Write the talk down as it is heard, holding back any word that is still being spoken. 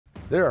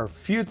There are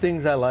few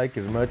things I like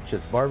as much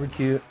as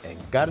barbecue, and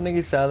carne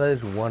guisada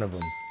is one of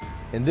them.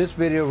 In this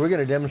video, we're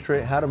going to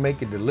demonstrate how to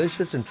make a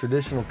delicious and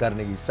traditional carne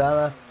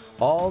guisada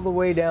all the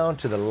way down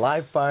to the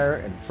live fire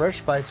and fresh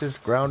spices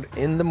ground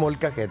in the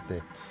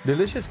molcajete.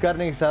 Delicious carne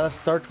guisada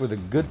starts with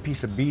a good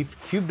piece of beef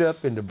cubed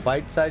up into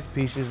bite-sized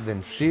pieces,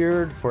 then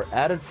seared for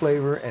added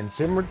flavor and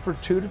simmered for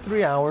 2 to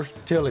 3 hours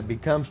till it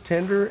becomes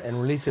tender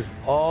and releases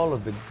all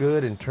of the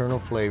good internal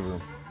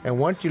flavor. And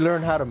once you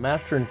learn how to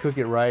master and cook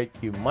it right,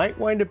 you might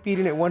wind up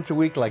eating it once a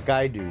week like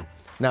I do.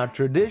 Now,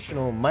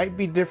 traditional might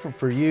be different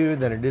for you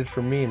than it is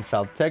for me in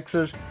South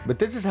Texas, but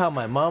this is how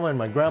my mama and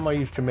my grandma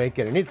used to make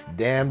it, and it's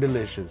damn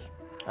delicious.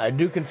 I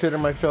do consider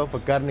myself a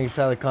carne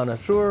guisada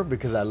connoisseur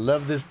because I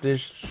love this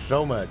dish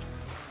so much.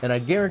 And I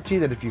guarantee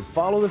that if you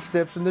follow the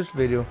steps in this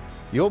video,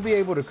 you'll be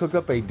able to cook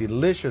up a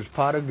delicious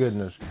pot of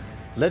goodness.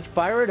 Let's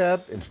fire it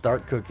up and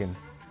start cooking.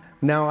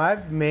 Now,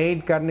 I've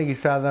made carne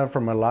guisada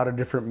from a lot of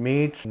different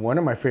meats. One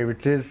of my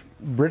favorites is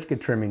brisket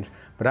trimmings,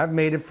 but I've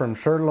made it from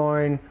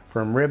sirloin,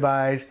 from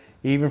ribeyes,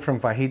 even from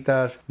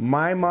fajitas.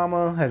 My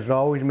mama has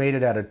always made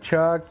it out of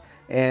chuck,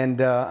 and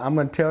I'm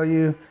gonna tell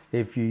you,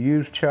 if you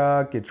use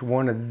chuck, it's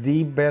one of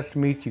the best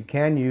meats you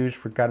can use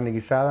for carne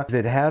guisada.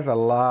 It has a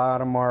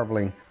lot of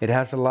marbling. It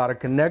has a lot of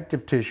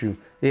connective tissue.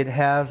 It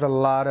has a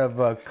lot of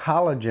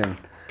collagen.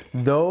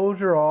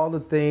 Those are all the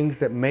things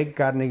that make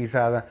carne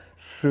guisada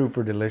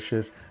super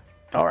delicious.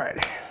 All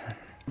right,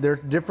 there's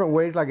different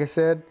ways, like I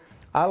said.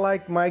 I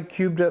like my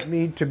cubed up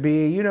meat to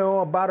be, you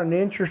know, about an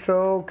inch or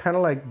so, kind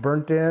of like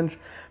burnt ends.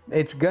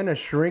 It's gonna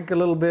shrink a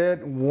little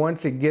bit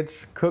once it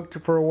gets cooked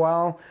for a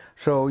while.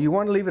 So you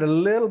wanna leave it a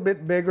little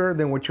bit bigger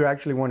than what you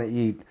actually wanna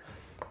eat.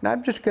 And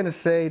I'm just gonna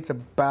say it's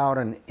about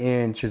an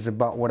inch is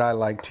about what I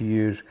like to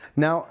use.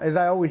 Now, as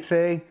I always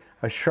say,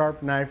 a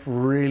sharp knife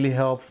really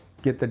helps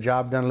get the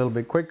job done a little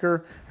bit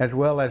quicker, as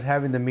well as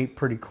having the meat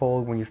pretty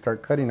cold when you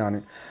start cutting on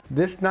it.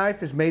 This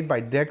knife is made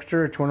by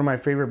Getcha. It's one of my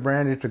favorite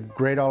brands. It's a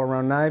great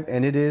all-around knife,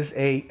 and it is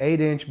a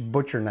 8-inch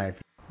butcher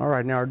knife. All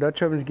right, now our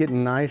Dutch oven is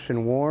getting nice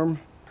and warm.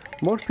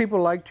 Most people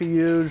like to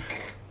use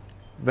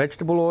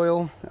vegetable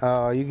oil.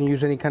 You can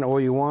use any kind of oil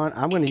you want.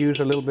 I'm gonna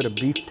use a little bit of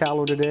beef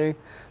tallow today.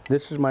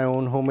 This is my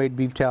own homemade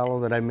beef tallow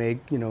that I make,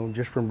 you know,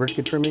 just from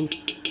brisket trimmings.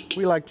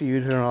 We like to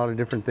use it on a lot of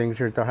different things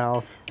here at the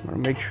house.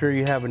 Make sure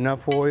you have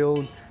enough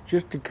oil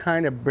just to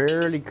kind of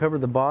barely cover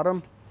the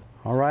bottom.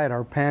 All right,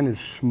 our pan is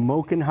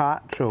smoking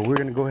hot, so we're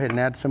gonna go ahead and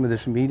add some of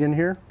this meat in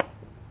here.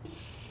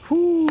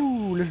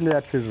 Whoo, listen to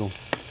that sizzle.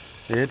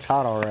 It's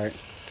hot, all right.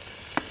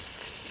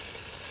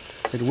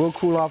 It will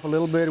cool off a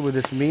little bit with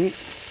this meat.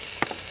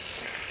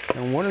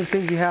 And one of the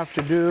things you have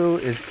to do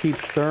is keep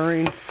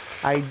stirring.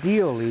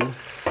 Ideally,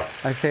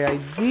 I say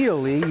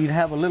ideally, you'd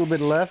have a little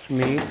bit less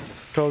meat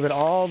so that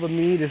all the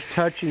meat is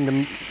touching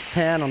the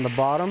pan on the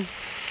bottom.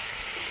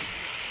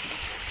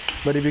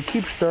 But if you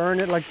keep stirring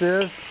it like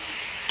this,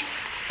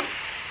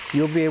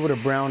 you'll be able to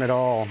brown it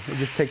all. It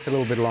just takes a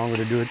little bit longer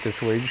to do it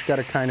this way. You just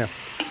gotta kind of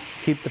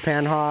keep the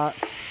pan hot,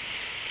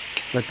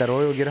 let that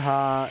oil get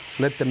hot,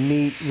 let the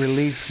meat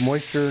release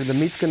moisture. The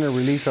meat's gonna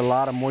release a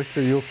lot of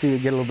moisture. You'll see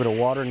it get a little bit of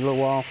water in a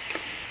little while.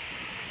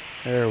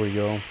 There we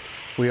go.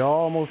 We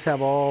almost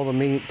have all the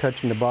meat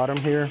touching the bottom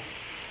here,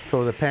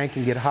 so the pan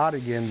can get hot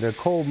again. The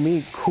cold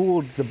meat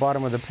cools the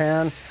bottom of the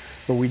pan,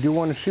 but we do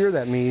want to sear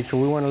that meat, so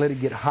we want to let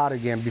it get hot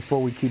again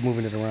before we keep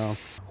moving it around.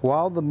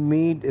 While the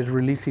meat is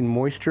releasing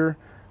moisture,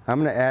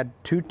 I'm going to add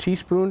 2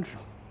 teaspoons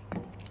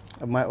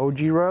of my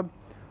OG rub,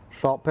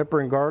 salt,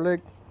 pepper, and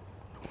garlic.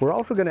 We're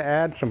also going to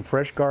add some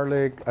fresh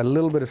garlic, a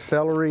little bit of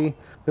celery, a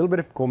little bit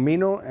of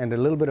comino, and a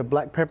little bit of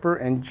black pepper,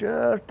 and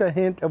just a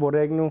hint of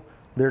oregano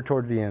there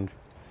towards the end.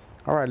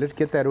 All right, let's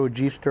get that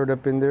OG stirred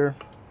up in there.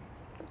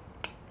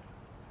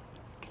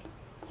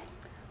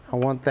 I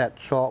want that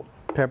salt,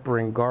 pepper,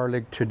 and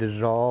garlic to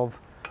dissolve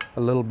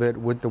a little bit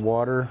with the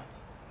water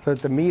so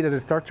that the meat, as it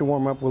starts to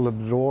warm up, will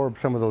absorb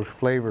some of those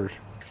flavors.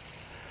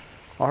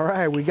 All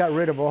right, we got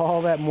rid of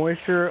all that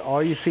moisture.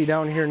 All you see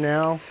down here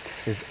now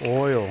is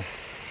oil.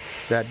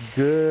 That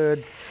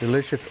good,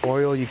 delicious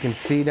oil you can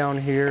see down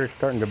here. It's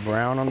starting to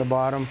brown on the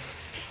bottom.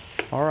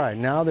 All right,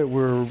 now that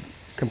we're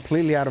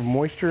completely out of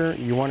moisture,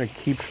 you want to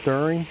keep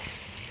stirring.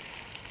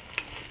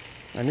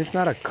 And it's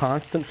not a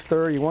constant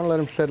stir. You want to let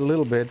them set a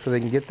little bit so they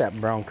can get that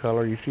brown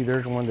color. You see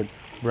there's one that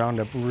browned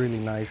up really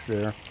nice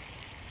there.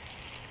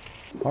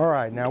 All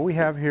right, now we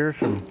have here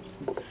a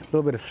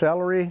little bit of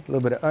celery, a little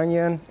bit of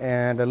onion,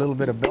 and a little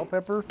bit of bell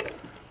pepper.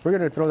 We're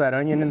going to throw that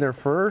onion in there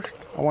first.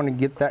 I want to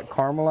get that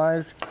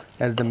caramelized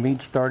as the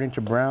meat's starting to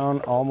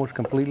brown almost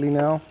completely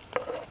now.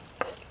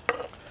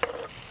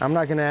 I'm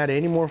not going to add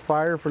any more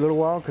fire for a little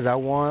while because I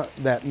want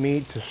that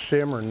meat to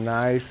simmer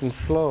nice and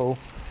slow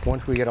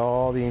once we get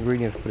all the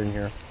ingredients put in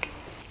here.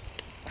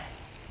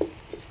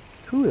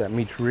 Ooh, that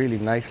meat's really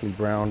nicely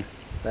browned.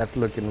 That's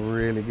looking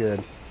really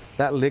good.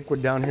 That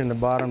liquid down here in the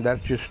bottom,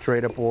 that's just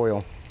straight up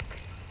oil.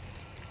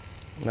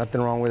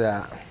 Nothing wrong with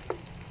that.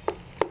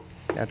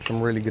 That's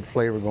some really good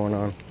flavor going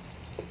on.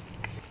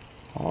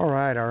 All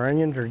right, our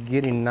onions are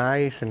getting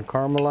nice and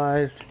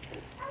caramelized.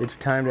 it's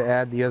time to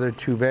add the other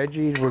 2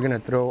 veggies. We're gonna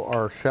throw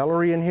our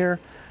celery in here.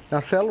 Now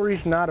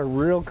celery's not a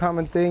real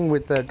common thing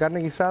with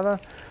carne guisada,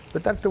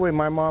 but that's the way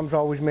my mom's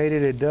always made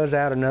it. It does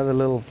add another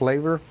little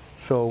flavor,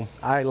 so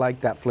I like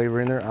that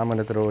flavor in there. I'm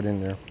gonna throw it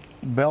in there.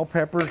 Bell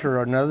peppers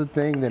are another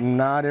thing that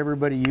not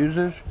everybody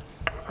uses.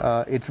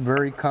 It's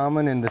very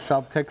common in the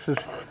South Texas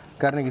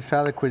carne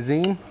guisada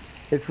cuisine.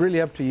 It's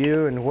really up to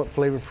you and what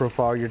flavor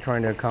profile you're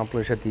trying to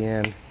accomplish at the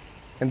end.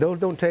 And those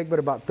don't take but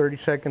about 30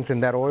 seconds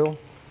in that oil.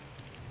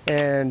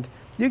 And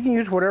you can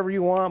use whatever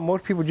you want.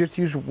 Most people just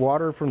use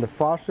water from the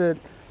faucet.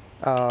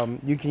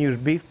 You can use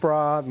beef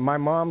broth. My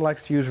mom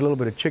likes to use a little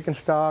bit of chicken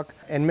stock.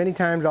 And many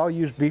times I'll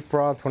use beef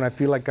broth when I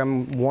feel like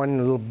I'm wanting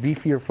a little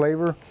beefier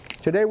flavor.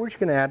 Today we're just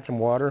gonna add some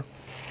water.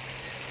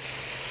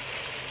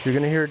 You're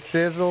gonna hear it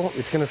sizzle.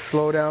 It's gonna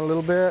slow down a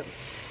little bit.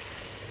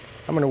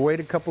 I'm gonna wait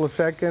a couple of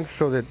seconds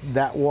so that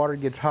that water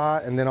gets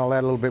hot, and then I'll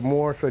add a little bit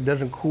more so it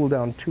doesn't cool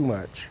down too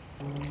much.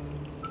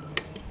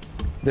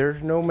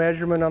 There's no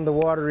measurement on the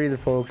water either,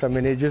 folks. I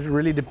mean, it just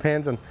really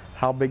depends on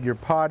how big your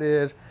pot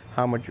is,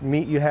 how much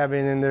meat you have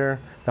in there.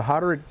 The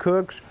hotter it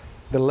cooks,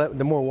 the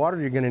more water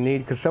you're gonna need,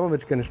 because some of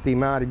it's gonna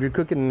steam out. If you're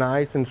cooking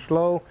nice and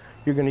slow,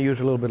 you're gonna use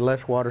a little bit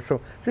less water.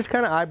 So just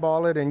kind of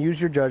eyeball it and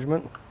use your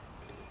judgment.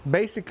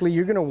 Basically,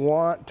 you're gonna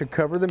want to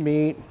cover the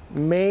meat,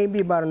 maybe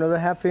about another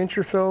 ½ inch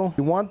or so.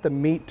 You want the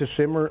meat to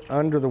simmer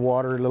under the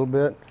water a little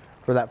bit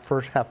for that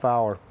first half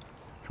hour.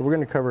 So we're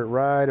gonna cover it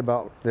right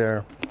about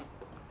there.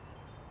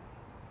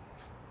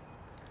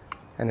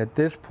 And at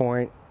this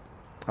point,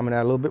 I'm gonna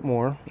add a little bit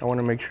more. I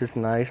wanna make sure it's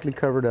nicely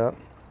covered up.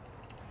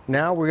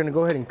 Now we're gonna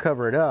go ahead and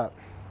cover it up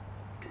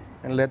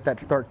and let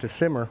that start to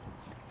simmer.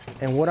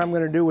 And what I'm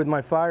gonna do with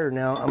my fire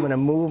now, I'm gonna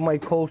move my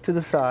coals to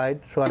the side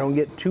so I don't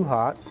get too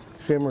hot.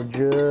 Simmer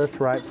just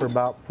right for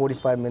about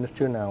 45 minutes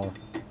to an hour,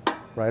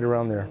 right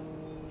around there.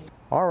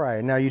 All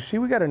right, now you see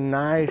we got a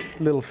nice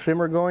little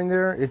simmer going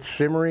there. It's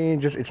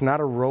simmering, it's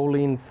not a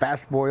rolling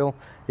fast boil.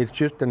 It's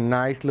just a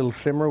nice little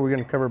simmer. We're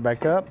gonna cover it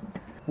back up.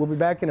 We'll be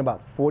back in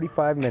about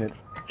 45 minutes.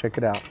 Check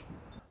it out.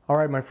 All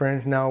right, my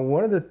friends, now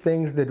one of the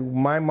things that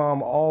my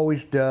mom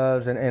always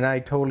does, and I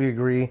totally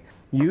agree,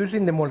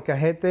 using the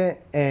molcajete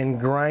and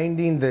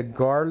grinding the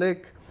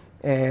garlic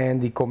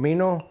and the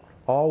comino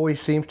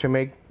always seems to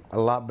make a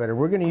lot better.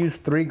 We're gonna use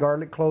 3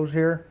 garlic cloves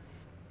here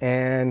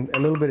and a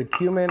little bit of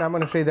cumin. I'm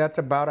gonna say that's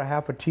about a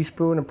 ½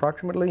 teaspoon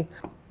approximately.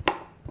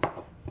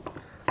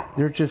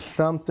 There's just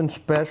something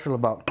special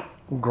about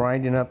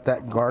grinding up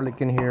that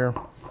garlic in here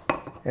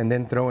and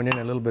then throwing in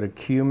a little bit of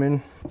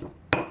cumin.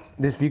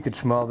 This, you could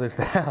smell this,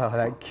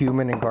 that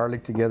cumin and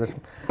garlic together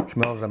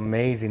smells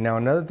amazing. Now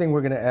another thing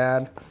we're gonna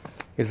add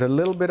is a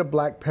little bit of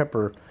black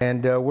pepper.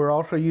 And we're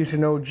also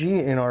using OG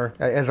in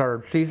as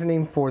our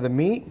seasoning for the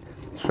meat.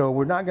 So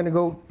we're not gonna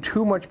go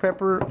too much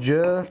pepper,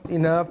 just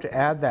enough to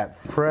add that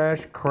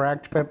fresh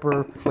cracked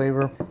pepper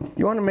flavor.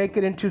 You wanna make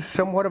it into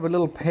somewhat of a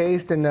little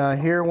paste, and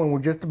here when we're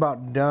just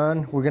about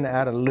done, we're gonna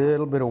add a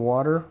little bit of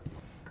water.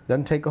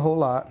 Doesn't take a whole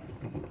lot.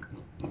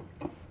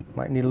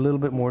 Might need a little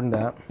bit more than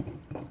that.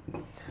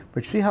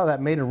 But see how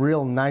that made a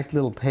real nice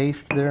little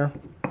paste there?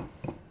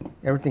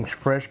 Everything's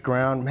fresh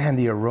ground. Man,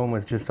 the aroma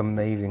is just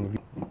amazing.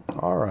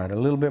 All right, a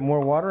little bit more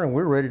water and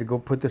we're ready to go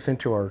put this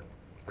into our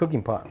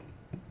cooking pot.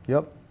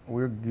 Yep,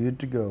 we're good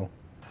to go.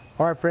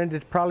 All right, friends,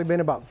 it's probably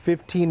been about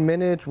 15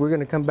 minutes. We're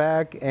gonna come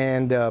back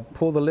and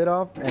pull the lid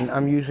off, and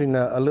I'm using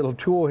a little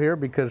tool here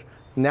because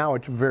now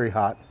it's very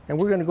hot. And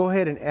we're gonna go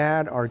ahead and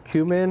add our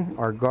cumin,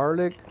 our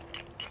garlic,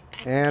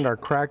 and our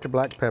cracked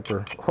black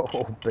pepper.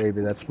 Oh, baby,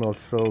 that smells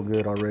so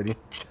good already.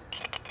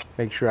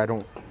 Make sure I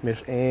don't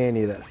miss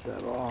any of that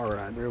stuff. All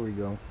right, there we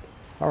go.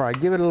 All right,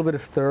 give it a little bit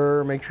of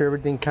stir. Make sure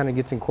everything kind of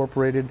gets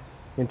incorporated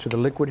into the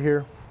liquid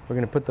here. We're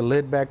gonna put the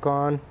lid back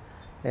on,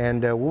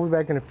 and we'll be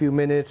back in a few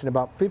minutes. In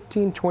about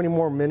 15-20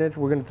 more minutes,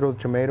 we're gonna throw the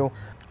tomato.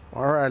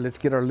 All right, let's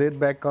get our lid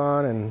back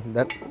on and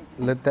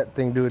let that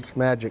thing do its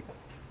magic.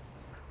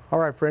 All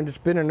right, friends, it's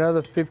been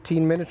another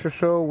 15 minutes or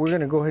so. We're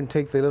gonna go ahead and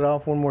take the lid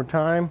off one more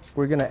time.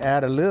 We're gonna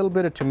add a little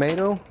bit of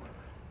tomato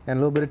and a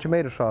little bit of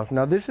tomato sauce.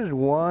 Now this is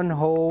 1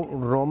 whole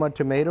Roma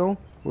tomato.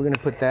 We're gonna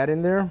put that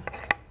in there.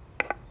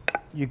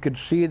 You could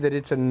see that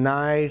it's a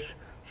nice,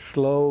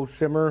 slow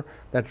simmer.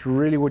 That's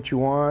really what you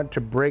want to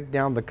break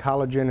down the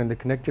collagen and the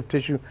connective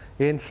tissue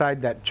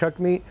inside that chuck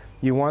meat.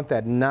 You want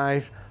that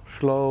nice,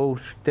 slow,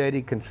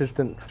 steady,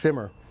 consistent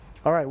simmer.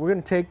 All right, we're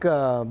gonna take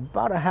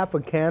about a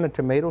 ½ can of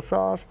tomato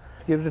sauce.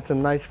 Gives it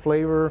some nice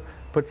flavor,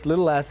 puts a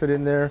little acid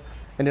in there,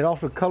 and it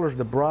also colors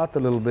the broth a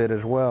little bit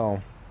as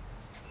well.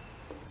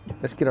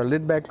 Let's get our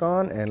lid back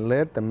on and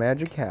let the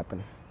magic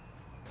happen.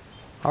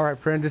 All right,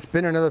 friends, it's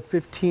been another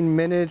 15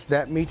 minutes.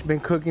 That meat's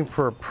been cooking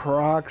for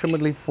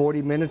approximately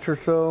 40 minutes or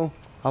so.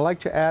 I like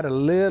to add a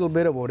little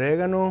bit of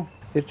oregano.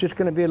 It's just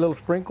gonna be a little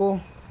sprinkle,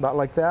 about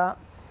like that.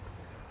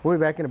 We'll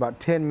be back in about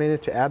 10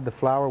 minutes to add the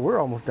flour. We're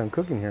almost done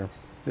cooking here.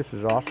 This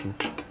is awesome.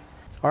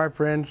 All right,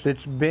 friends,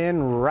 it's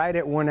been right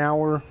at 1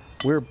 hour.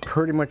 We're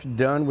pretty much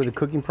done with the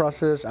cooking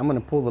process. I'm gonna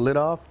pull the lid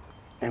off,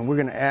 and we're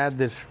gonna add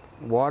this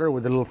water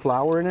with a little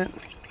flour in it.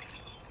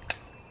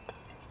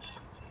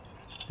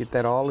 Get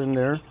that all in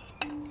there.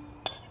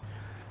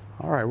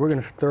 All right, we're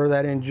gonna stir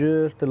that in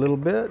just a little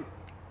bit.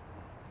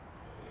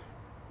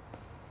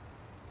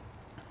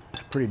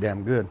 It's pretty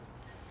damn good.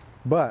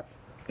 But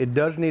it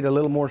does need a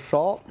little more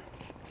salt.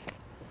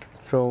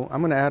 So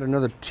I'm gonna add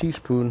another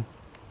teaspoon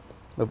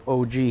of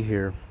OG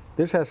here.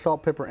 This has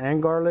salt, pepper,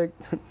 and garlic.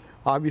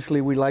 Obviously,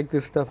 we like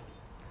this stuff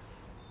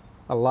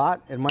a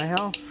lot in my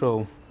house,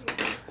 so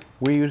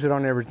we use it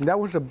on everything. That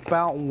was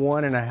about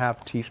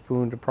 1.5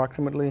 teaspoons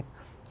approximately.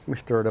 Let me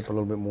stir it up a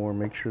little bit more,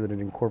 make sure that it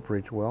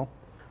incorporates well.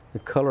 The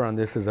color on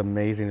this is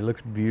amazing. It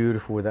looks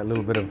beautiful with that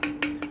little bit of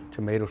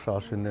tomato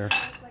sauce in there.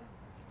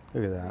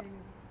 Look at that.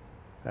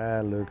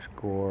 That looks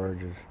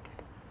gorgeous.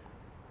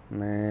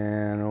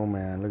 Man, oh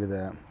man, look at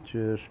that.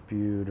 Just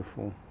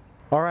beautiful.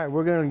 All right,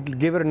 we're gonna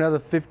give it another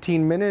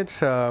 15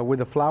 minutes with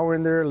the flour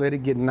in there, let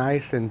it get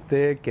nice and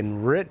thick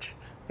and rich,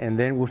 and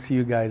then we'll see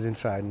you guys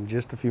inside in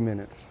just a few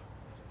minutes.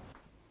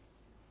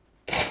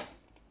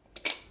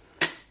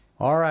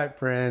 All right,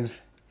 friends,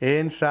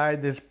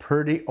 inside this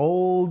pretty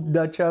old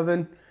Dutch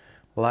oven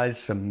lies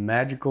some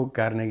magical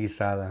carne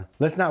guisada.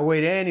 Let's not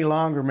wait any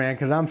longer, man,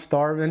 because I'm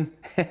starving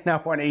and I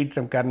want to eat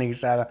some carne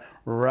guisada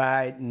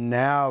right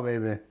now,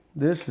 baby.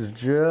 This is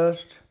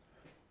just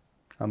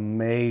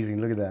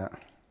amazing. Look at that.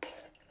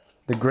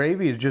 The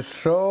gravy is just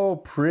so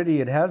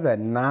pretty. It has that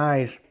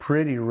nice,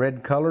 pretty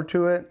red color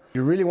to it. If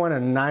you really want a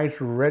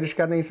nice reddish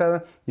carne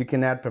guisada, you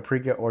can add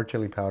paprika or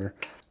chili powder.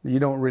 You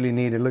don't really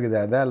need it. Look at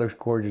that. That looks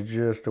gorgeous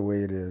just the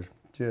way it is.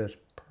 Just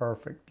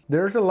perfect.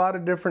 There's a lot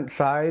of different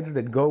sides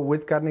that go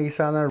with carne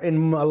guisada.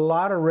 In a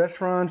lot of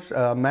restaurants,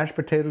 mashed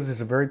potatoes is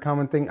a very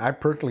common thing. I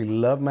personally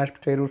love mashed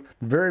potatoes.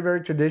 Very,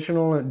 very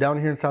traditional down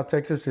here in South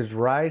Texas is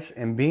rice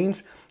and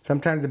beans.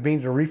 Sometimes the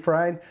beans are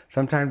refried.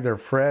 Sometimes they're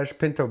fresh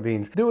pinto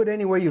beans. Do it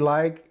any way you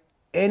like.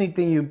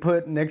 Anything you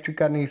put next to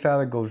carne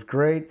guisada goes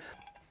great.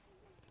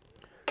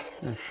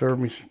 And serve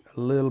me a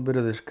little bit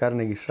of this carne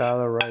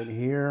guisada right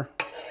here.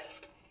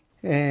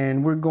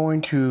 And we're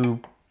going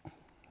to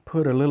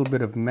put a little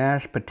bit of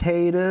mashed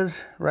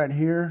potatoes right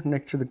here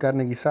next to the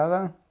carne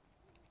guisada.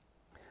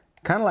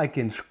 Kind of like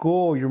in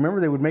school, you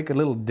remember they would make a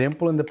little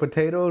dimple in the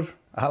potatoes?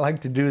 I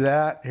like to do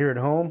that here at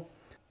home.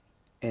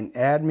 And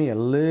add me a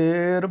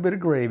little bit of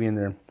gravy in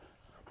there.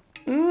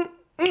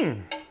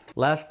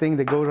 Last thing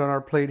that goes on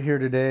our plate here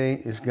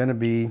today is gonna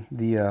be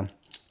the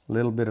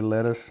little bit of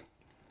lettuce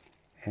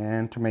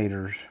and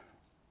tomatoes.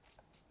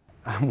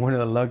 I'm one of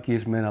the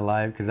luckiest men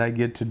alive because I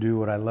get to do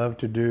what I love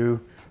to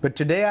do. But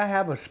today I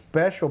have a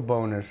special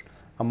bonus.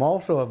 I'm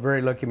also a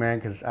very lucky man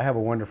because I have a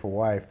wonderful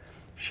wife.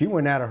 She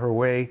went out of her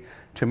way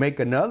to make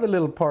another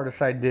little part of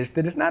side dish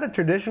that is not a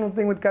traditional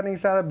thing with carne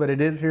guisada, but it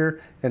is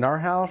here in our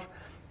house.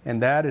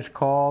 And that is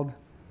called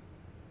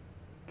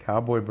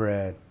cowboy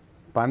bread.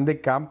 Pan de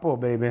campo,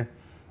 baby.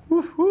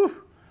 Woo, woo.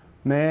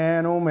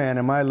 Man, oh man,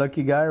 am I a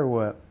lucky guy or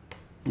what?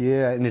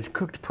 Yeah, and it's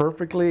cooked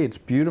perfectly. It's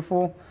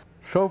beautiful.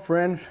 So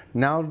friends,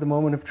 now's the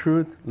moment of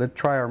truth. Let's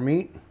try our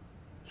meat,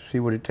 see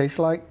what it tastes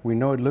like. We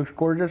know it looks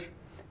gorgeous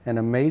and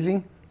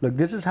amazing. Look,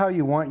 this is how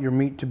you want your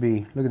meat to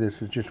be. Look at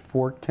this, it's just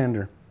fork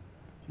tender.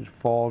 Just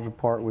falls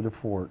apart with a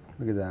fork.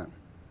 Look at that.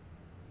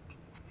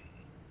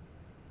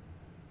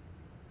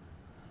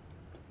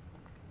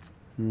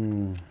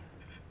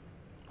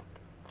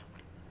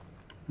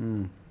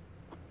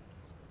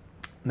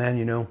 Man,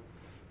 you know,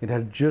 it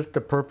has just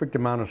the perfect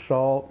amount of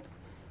salt.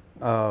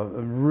 A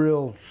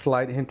real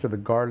slight hint of the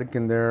garlic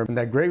in there. And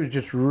that gravy is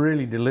just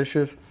really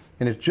delicious.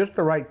 And it's just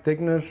the right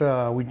thickness.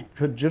 We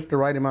put just the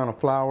right amount of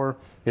flour.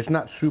 It's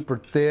not super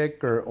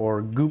thick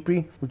or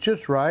goopy. It's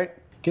just right.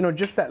 You know,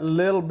 just that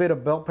little bit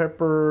of bell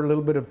pepper, a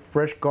little bit of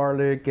fresh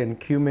garlic and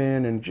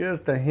cumin, and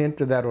just a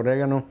hint of that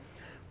oregano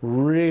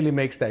really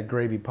makes that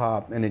gravy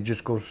pop. And it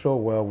just goes so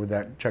well with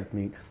that chuck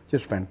meat.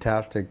 Just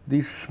fantastic.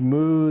 These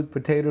smooth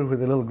potatoes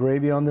with a little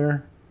gravy on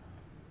there.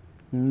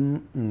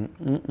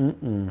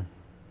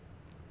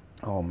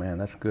 Oh man,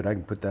 that's good. I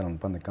can put that on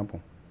pan de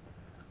campo.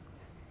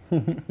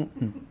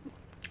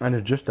 And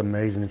it's just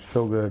amazing. It's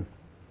so good.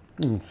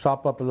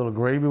 Sop up a little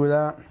gravy with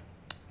that.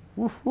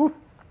 Woof, woof.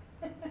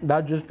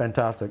 That's just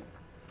fantastic.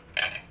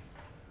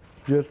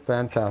 Just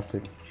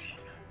fantastic.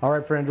 All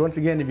right, friends, once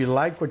again, if you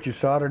like what you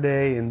saw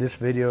today in this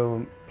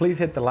video, please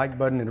hit the like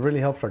button. It really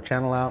helps our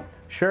channel out.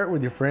 Share it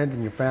with your friends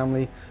and your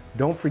family.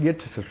 Don't forget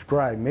to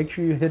subscribe. Make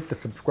sure you hit the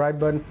subscribe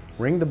button,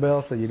 ring the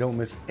bell so you don't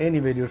miss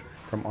any videos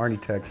from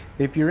Arnie Tex.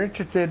 If you're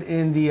interested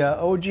in the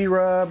OG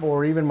rub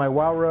or even my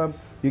WOW rub,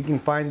 you can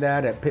find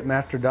that at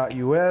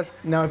pitmaster.us.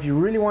 Now, if you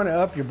really want to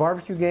up your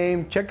barbecue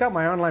game, check out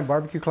my online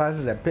barbecue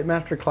classes at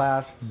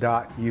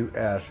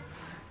pitmasterclass.us.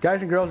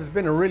 Guys and girls, it's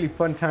been a really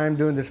fun time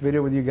doing this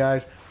video with you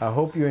guys. I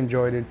hope you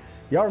enjoyed it.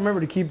 Y'all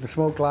remember to keep the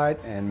smoke light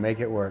and make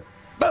it work.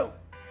 Boom!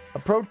 A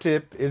pro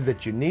tip is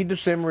that you need to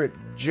simmer it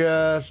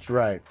just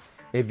right.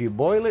 If you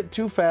boil it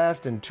too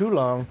fast and too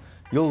long,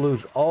 you'll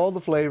lose all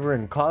the flavor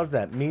and cause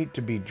that meat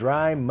to be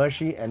dry,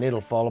 mushy, and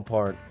it'll fall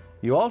apart.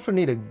 You also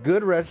need a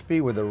good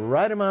recipe with the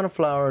right amount of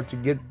flour to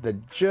get the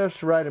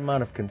just right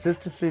amount of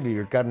consistency to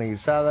your carne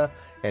guisada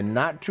and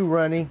not too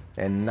runny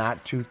and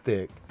not too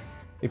thick.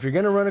 If you're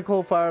gonna run a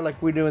coal fire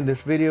like we do in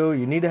this video,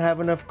 you need to have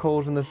enough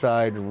coals on the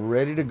side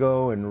ready to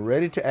go and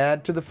ready to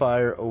add to the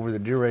fire over the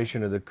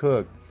duration of the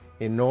cook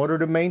in order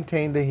to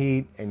maintain the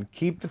heat and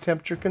keep the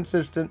temperature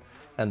consistent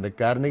and the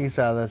carne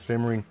guisada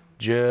simmering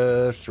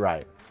just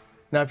right.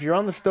 Now if you're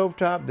on the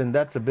stovetop, then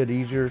that's a bit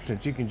easier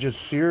since you can just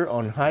sear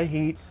on high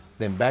heat,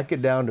 then back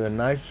it down to a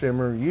nice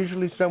simmer,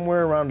 usually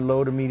somewhere around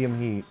low to medium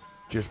heat.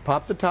 Just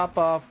pop the top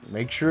off,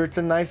 make sure it's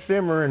a nice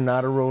simmer and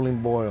not a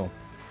rolling boil.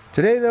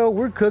 Today though,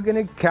 we're cooking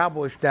it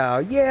cowboy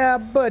style. Yeah,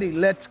 buddy,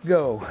 let's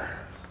go.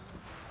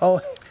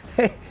 Oh,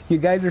 hey, you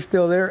guys are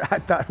still there? I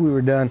thought we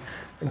were done.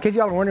 In case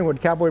y'all are wondering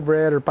what cowboy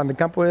bread or pan de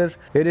campo is,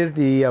 it is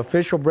the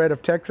official bread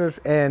of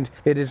Texas, and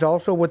it is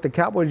also what the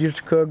cowboys used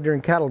to cook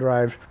during cattle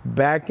drives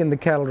back in the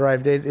cattle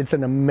drive days. It's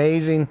an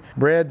amazing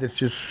bread that's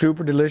just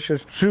super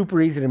delicious,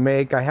 super easy to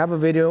make. I have a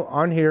video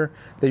on here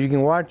that you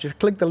can watch. Just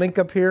click the link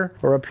up here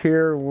or up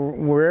here,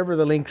 wherever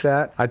the link's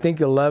at. I think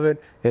you'll love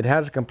it. It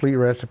has complete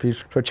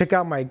recipes. So check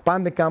out my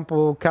pan de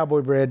campo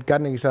cowboy bread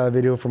carne guisada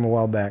video from a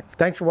while back.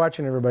 Thanks for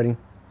watching, everybody.